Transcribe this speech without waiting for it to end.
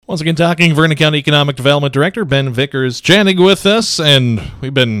Once again, talking Vernon County Economic Development Director Ben Vickers chatting with us, and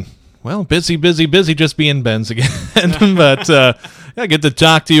we've been, busy just being Ben's again. But I get to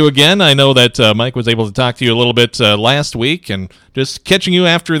talk to you again. I know that Mike was able to talk to you a little bit last week, and just catching you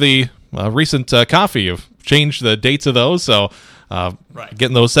after the recent coffee. You've changed the dates of those, so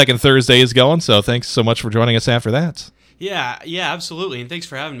getting those second Thursdays going. So thanks so much for joining us after that. Yeah, absolutely, and thanks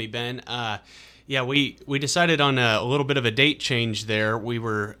for having me, Ben. We decided on a little bit of a date change there. We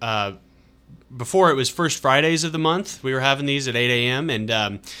were, before it was first Fridays of the month, we were having these at 8 a.m.,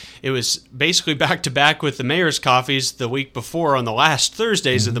 and it was basically back-to-back with the mayor's coffees the week before on the last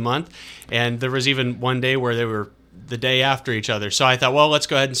Thursdays of the month, and there was even one day where they were the day after each other. So I thought, well, let's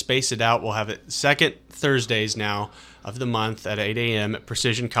go ahead and space it out. We'll have it second Thursdays now of the month at 8 a.m. at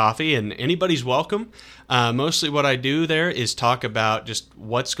Precision Coffee, and anybody's welcome. Mostly what I do there is talk about just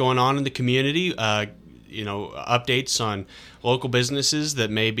what's going on in the community, updates on local businesses that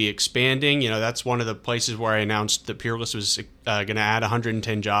may be expanding. That's one of the places where I announced that Peerless was going to add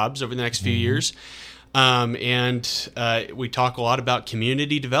 110 jobs over the next few years. And we talk a lot about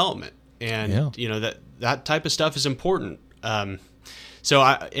community development, and that type of stuff is important. So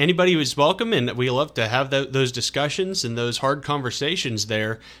anybody was welcome, and we love to have those discussions and those hard conversations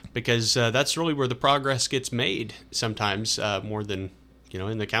there, because that's really where the progress gets made sometimes, more than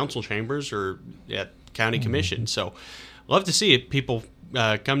in the council chambers or at county commission. So love to see people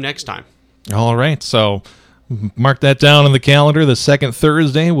come next time. All right, so mark that down on the calendar. The second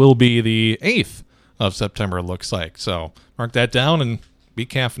Thursday will be the 8th of September, it looks like. So mark that down and be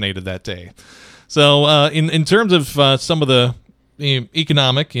caffeinated that day. So in terms of some of the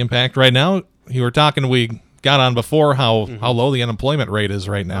economic impact right now, you were talking, we got on before how low the unemployment rate is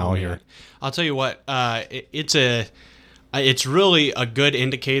right now here. I'll tell you what, it's really a good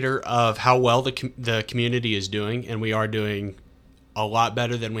indicator of how well the community is doing, and we are doing a lot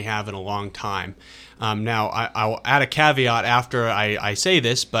better than we have in a long time. Now, I'll add a caveat after I say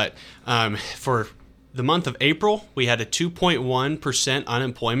this, but for the month of April, we had a 2.1%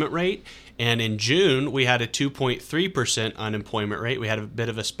 unemployment rate. And in June, we had a 2.3% unemployment rate. We had a bit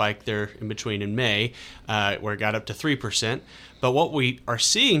of a spike there in between in May, where it got up to 3%. But what we are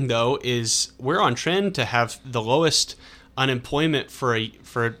seeing, though, is we're on trend to have the lowest unemployment for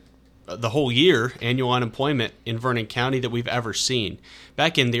the whole year, annual unemployment in Vernon County, that we've ever seen.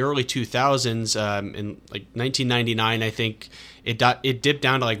 Back in the early 2000s, in like 1999, I think it dipped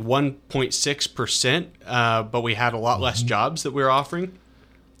down to like 1.6%, but we had a lot less jobs that we were offering.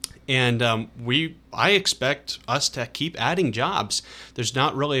 And I expect us to keep adding jobs. There's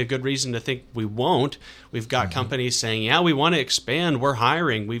not really a good reason to think we won't. We've got companies saying, yeah, we want to expand. We're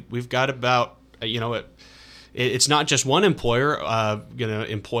hiring. We've got about, it's not just one employer going to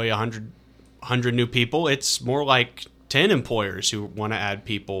employ 100 new people. It's more like 10 employers who want to add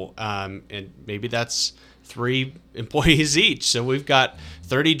people. And maybe that's 3 employees each. So we've got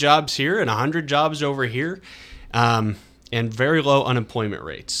 30 jobs here and 100 jobs over here. And very low unemployment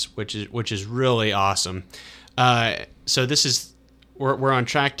rates, which is really awesome. So we're on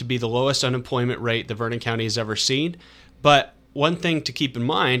track to be the lowest unemployment rate the Vernon County has ever seen. But one thing to keep in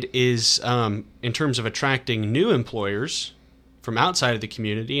mind is, in terms of attracting new employers from outside of the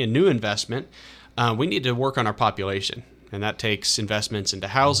community and new investment, we need to work on our population. And that takes investments into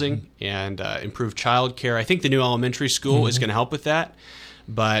housing and improved child care. I think the new elementary school is going to help with that.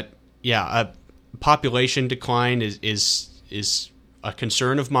 But yeah, population decline is a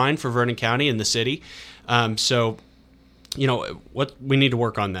concern of mine for Vernon County and the city. So what we need to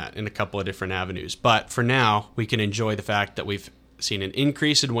work on that in a couple of different avenues. But for now, we can enjoy the fact that we've seen an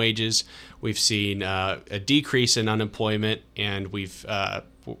increase in wages, we've seen a decrease in unemployment, and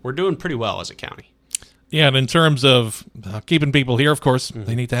we're doing pretty well as a county. Yeah, and in terms of keeping people here, of course,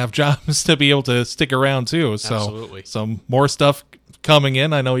 they need to have jobs to be able to stick around too. So, absolutely. Some more stuff coming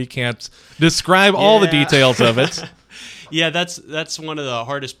in. I know you can't describe all the details of it. Yeah, that's one of the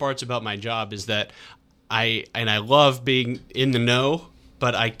hardest parts about my job, is that I love being in the know,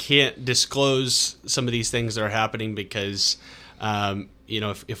 but I can't disclose some of these things that are happening because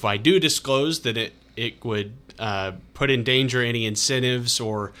if I do disclose, that it would put in danger any incentives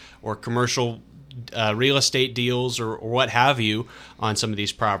or commercial real estate deals or what have you on some of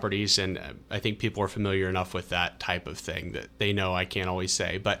these properties. And I think people are familiar enough with that type of thing that they know I can't always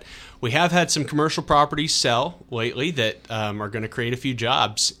say. But we have had some commercial properties sell lately that are going to create a few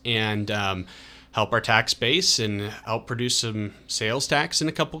jobs and help our tax base and help produce some sales tax in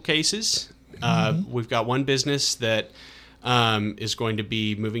a couple cases. We've got one business that is going to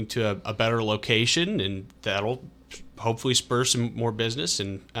be moving to a better location, and that'll hopefully spur some more business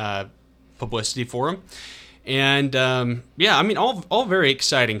and publicity for them. And yeah, I mean, all very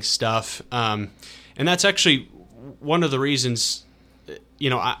exciting stuff. And that's actually one of the reasons,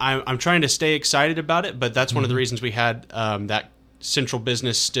 I'm trying to stay excited about it, but that's one of the reasons we had that Central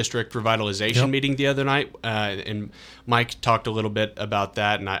Business District Revitalization meeting the other night. And Mike talked a little bit about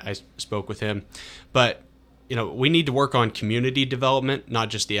that, and I spoke with him. But, we need to work on community development, not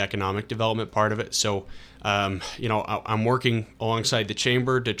just the economic development part of it. So, I'm working alongside the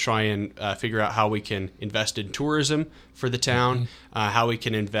chamber to try and figure out how we can invest in tourism for the town, how we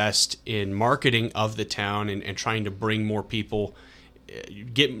can invest in marketing of the town and trying to bring more people,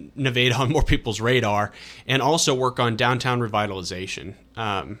 get Nevada on more people's radar, and also work on downtown revitalization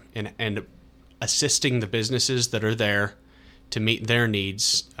and assisting the businesses that are there to meet their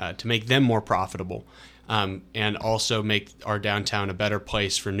needs, to make them more profitable, and also make our downtown a better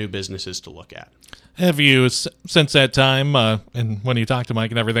place for new businesses to look at. Have you, since that time, and when you talked to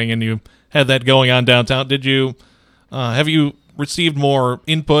Mike and everything, and you had that going on downtown, have you received more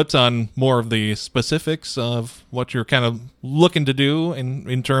input on more of the specifics of what you're kind of looking to do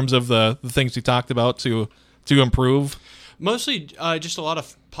in terms of the things you talked about to improve? Mostly just a lot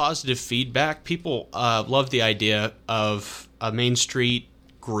of positive feedback. People love the idea of a Main Street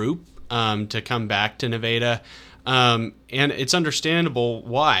group to come back to Nevada. And it's understandable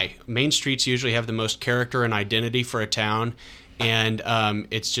why. Main streets usually have the most character and identity for a town, and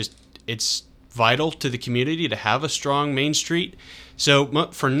it's vital to the community to have a strong Main Street. So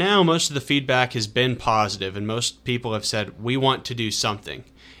for now, most of the feedback has been positive, and most people have said, we want to do something.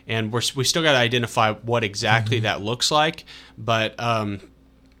 And we still got to identify what exactly that looks like, but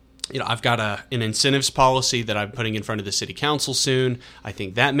I've got an incentives policy that I'm putting in front of the city council soon. I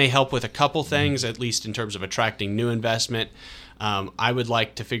think that may help with a couple things, at least in terms of attracting new investment. I would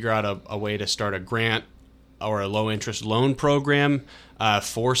like to figure out a way to start a grant or a low-interest loan program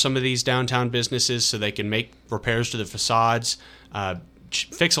for some of these downtown businesses so they can make repairs to the facades,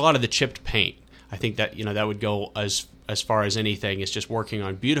 fix a lot of the chipped paint. I think that that would go as far as anything. Is just working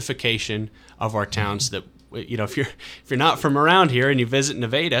on beautification of our towns so that if you're not from around here and you visit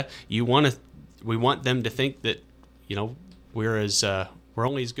Nevada, we want them to think that we're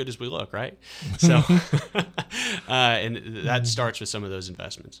only as good as we look, right? So and that starts with some of those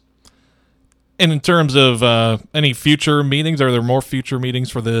investments. And in terms of any future meetings, are there more future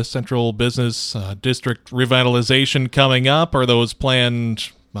meetings for the Central Business District revitalization coming up? Are those planned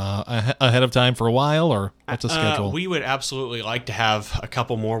ahead of time for a while, or what's the schedule? We would absolutely like to have a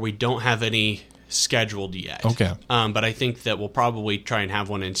couple more. We don't have any scheduled yet. Okay. But I think that we'll probably try and have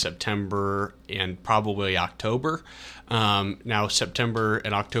one in September and probably October. Now, September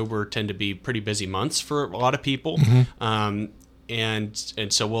and October tend to be pretty busy months for a lot of people. And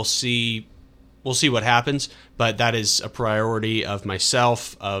so we'll see what happens, but that is a priority of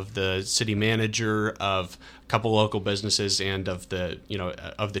myself, of the city manager, of a couple local businesses, and of the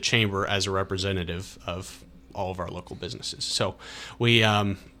chamber as a representative of all of our local businesses. So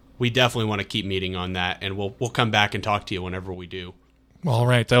we definitely want to keep meeting on that, and we'll come back and talk to you whenever we do. All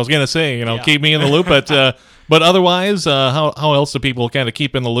right. I was going to say, keep me in the loop, but otherwise, how else do people kind of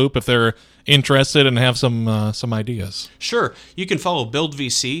keep in the loop if they're interested and have some ideas? Sure. You can follow Build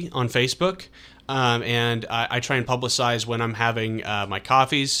VC on Facebook, and I try and publicize when I'm having my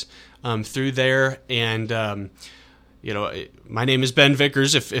coffees through there. And my name is Ben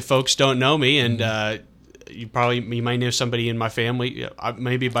Vickers. If folks don't know me, and you might know somebody in my family,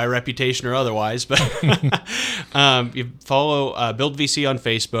 maybe by reputation or otherwise, but you follow Build VC on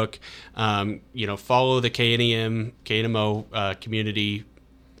Facebook. Follow the KNMO community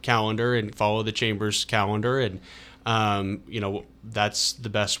calendar, and follow the chamber's calendar, and that's the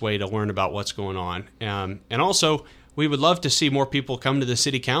best way to learn about what's going on. And also, we would love to see more people come to the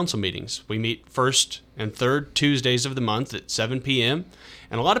city council meetings. We meet first and third Tuesdays of the month at 7 p.m.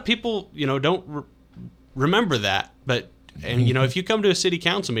 And a lot of people, don't remember that. But if you come to a city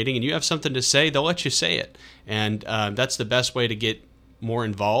council meeting and you have something to say, they'll let you say it. And that's the best way to get more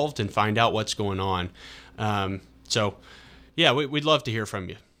involved and find out what's going on. We'd love to hear from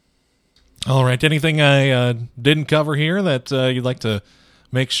you. All right. Anything I didn't cover here that you'd like to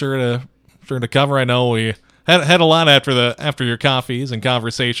make sure to cover? I know we had a lot after your coffees and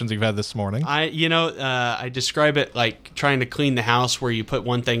conversations you've had this morning. I describe it like trying to clean the house, where you put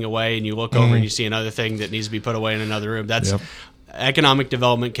one thing away and you look over and you see another thing that needs to be put away in another room. That's economic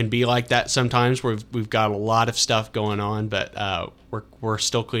development can be like that sometimes, where we've got a lot of stuff going on, but we're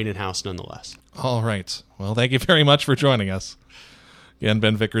still cleaning house nonetheless. All right. Well, thank you very much for joining us. Again,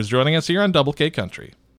 Ben Vickers joining us here on Double K Country.